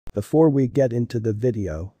Before we get into the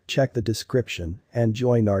video, check the description and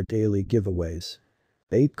join our daily giveaways.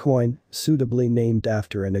 Apecoin, suitably named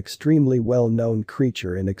after an extremely well-known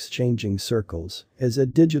creature in exchanging circles, is a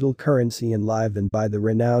digital currency enlivened by the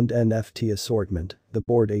renowned NFT assortment, the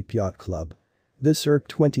Bored Ape Yacht Club. This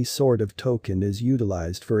ERC-20 sort of token is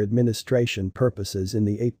utilized for administration purposes in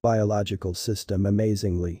the ape biological system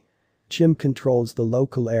amazingly. Chim controls the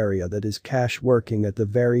local area that is cash working at the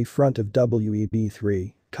very front of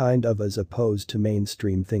WEB3, kind of as opposed to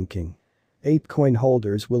mainstream thinking. Apecoin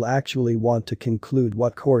holders will actually want to conclude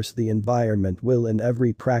what course the environment will in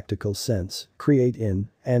every practical sense create in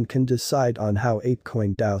and can decide on how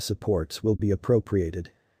Apecoin DAO supports will be appropriated.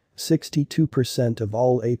 62% of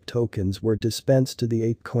all ape tokens were dispensed to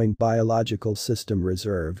the Apecoin biological system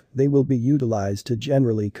reserve. They will be utilized to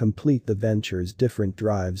generally complete the venture's different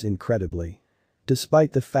drives incredibly.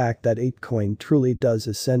 Despite the fact that Apecoin truly does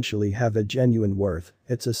essentially have a genuine worth,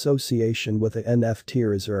 its association with a NFT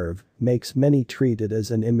reserve makes many treat it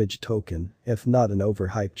as an image token, if not an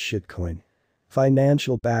overhyped shitcoin.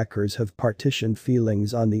 Financial backers have partitioned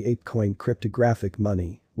feelings on the Apecoin cryptographic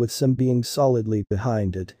money, with some being solidly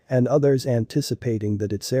behind it and others anticipating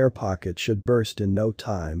that its air pocket should burst in no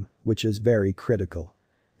time, which is very critical.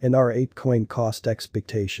 In our Apecoin cost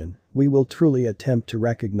expectation, we will truly attempt to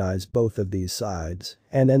recognize both of these sides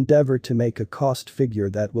and endeavor to make a cost figure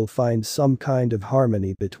that will find some kind of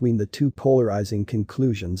harmony between the two polarizing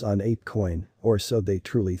conclusions on Apecoin, or so they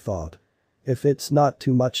truly thought. If it's not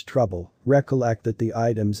too much trouble, recollect that the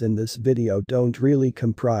items in this video don't really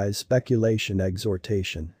comprise speculation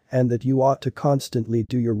exhortation, and that you ought to constantly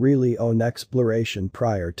do your really own exploration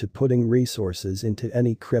prior to putting resources into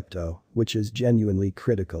any crypto, which is genuinely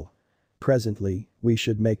critical. Presently, we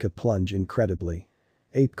should make a plunge incredibly.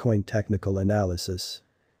 Apecoin technical analysis.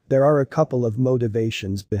 There are a couple of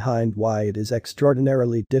motivations behind why it is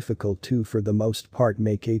extraordinarily difficult to for the most part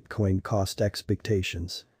make Apecoin cost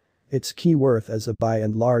expectations. Its key worth as a by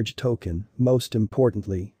and large token, most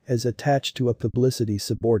importantly, is attached to a publicity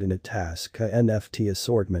subordinate task, a NFT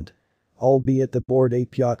assortment. Albeit the Bored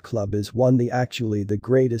Ape Yacht Club is actually the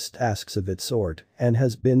greatest tasks of its sort and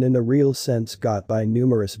has been in a real sense got by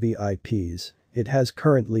numerous VIPs, it has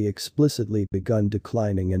currently explicitly begun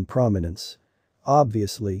declining in prominence.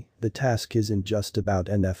 Obviously, the task isn't just about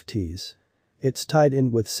NFTs. It's tied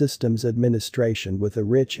in with systems administration with a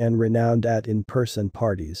rich and renowned at in-person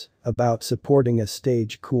parties, about supporting a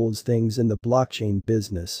stage cools things in the blockchain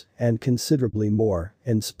business, and considerably more,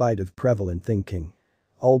 in spite of prevalent thinking.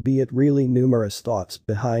 Albeit really numerous thoughts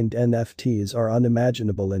behind NFTs are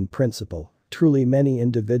unimaginable in principle, truly many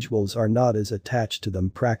individuals are not as attached to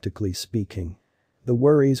them practically speaking. The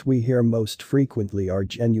worries we hear most frequently are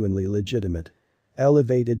genuinely legitimate.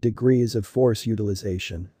 Elevated degrees of force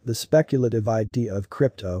utilization, the speculative idea of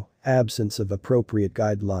crypto, absence of appropriate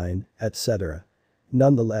guideline, etc.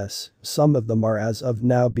 Nonetheless, some of them are as of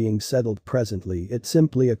now being settled presently. It's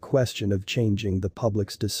simply a question of changing the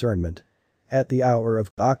public's discernment. At the hour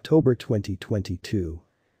of October 2022.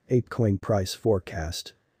 Apecoin price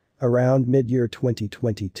forecast. Around mid-year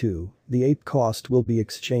 2022, the ape cost will be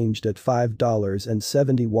exchanged at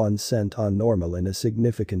 $5.71 on normal in a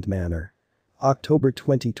significant manner. October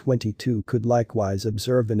 2022 could likewise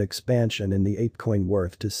observe an expansion in the Apecoin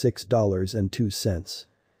worth to $6.02.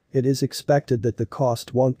 It is expected that the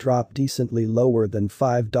cost won't drop decently lower than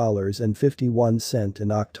 $5.51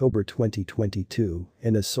 in October 2022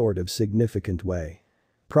 in a sort of significant way.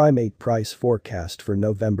 Primate price forecast for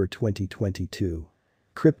November 2022.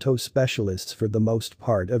 Crypto specialists for the most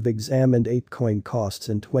part have examined Apecoin costs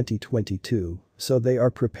in 2022, so they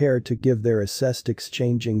are prepared to give their assessed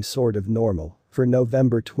exchanging sort of normal for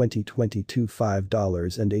November 2022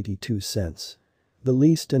 $5.82. The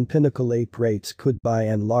least and pinnacle ape rates could by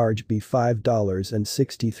and large be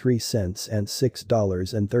 $5.63 and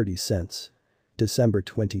 $6.30. December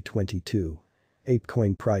 2022.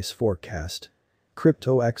 Apecoin price forecast.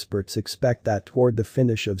 Crypto experts expect that toward the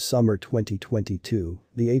finish of summer 2022,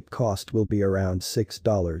 the ape cost will be around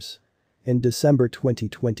 $6. In December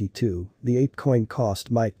 2022, the Apecoin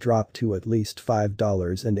cost might drop to at least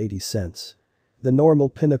 $5.80. The normal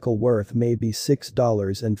pinnacle worth may be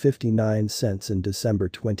 $6.59 in December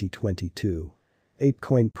 2022.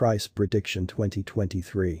 Apecoin price prediction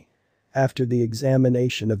 2023. After the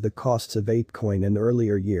examination of the costs of Apecoin in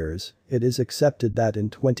earlier years, it is accepted that in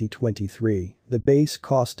 2023, the base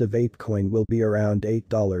cost of Apecoin will be around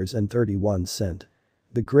 $8.31.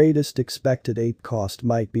 The greatest expected ape cost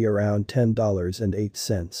might be around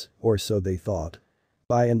 $10.08, or so they thought.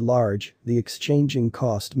 By and large, the exchanging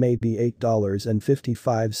cost may be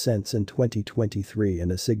 $8.55 in 2023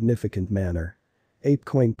 in a significant manner.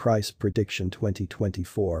 Apecoin Price Prediction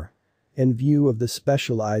 2024. In view of the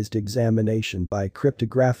specialized examination by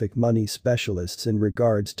cryptographic money specialists in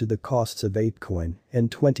regards to the costs of Apecoin, in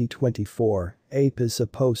 2024, Ape is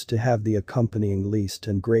supposed to have the accompanying least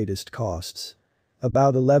and greatest costs.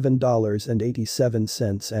 About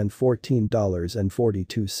 $11.87 and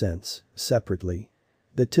 $14.42, separately.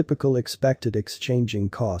 The typical expected exchanging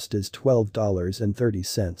cost is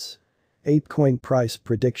 $12.30. Apecoin Price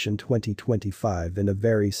Prediction 2025 in a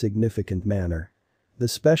very significant manner. The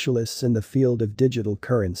specialists in the field of digital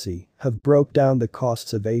currency have broke down the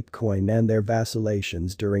costs of Apecoin and their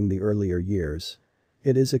vacillations during the earlier years.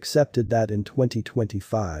 It is accepted that in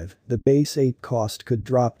 2025, the base Ape cost could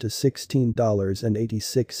drop to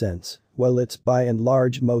 $16.86, while its by and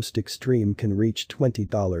large most extreme can reach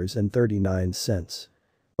 $20.39.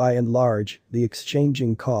 By and large, the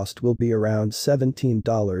exchanging cost will be around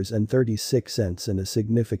 $17.36 in a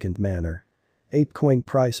significant manner. Apecoin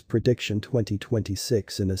Price Prediction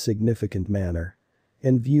 2026 in a significant manner.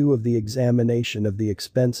 In view of the examination of the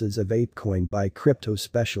expenses of Apecoin by crypto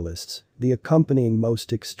specialists, the accompanying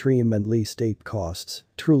most extreme and least Ape costs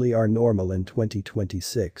truly are normal in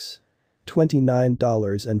 2026.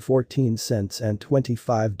 $29.14 and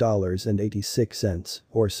 $25.86,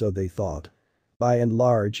 or so they thought. By and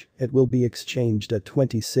large, it will be exchanged at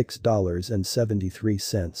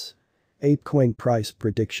 $26.73. Apecoin Price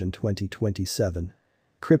Prediction 2027.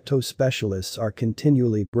 Crypto specialists are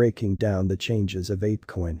continually breaking down the changes of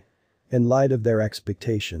Apecoin. In light of their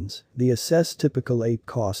expectations, the assessed typical Ape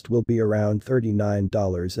cost will be around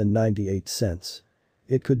 $39.98.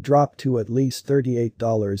 It could drop to at least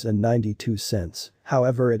 $38.92,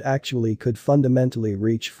 however it actually could fundamentally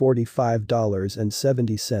reach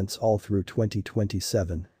 $45.70 all through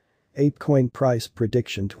 2027. Apecoin Price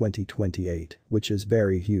Prediction 2028, which is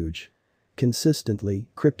very huge. Consistently,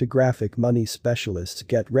 cryptographic money specialists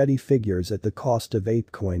get ready figures at the cost of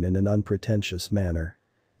Apecoin in an unpretentious manner.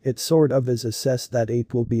 It sort of is assessed that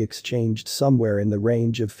Ape will be exchanged somewhere in the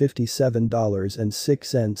range of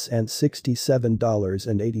 $57.06 and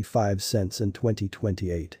 $67.85 in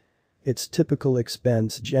 2028. Its typical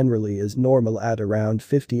expense generally is normal at around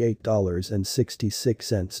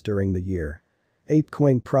 $58.66 during the year.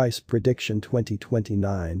 Apecoin Price Prediction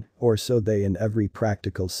 2029, or so they in every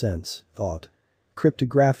practical sense thought.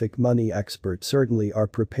 Cryptographic money experts certainly are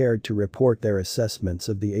prepared to report their assessments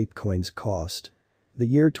of the Apecoin's cost. The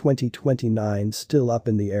year 2029 still up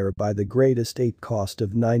in the air by the greatest Ape cost of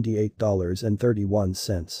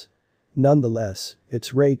 $98.31. Nonetheless,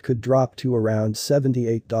 its rate could drop to around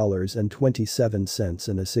 $78.27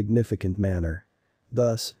 in a significant manner.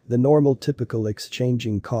 Thus, the normal typical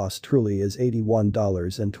exchanging cost truly is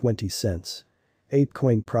 $81.20.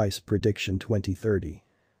 Apecoin Price Prediction 2030.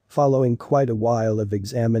 Following quite a while of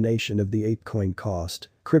examination of the Apecoin cost,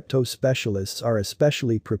 crypto specialists are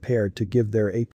especially prepared to give their Ape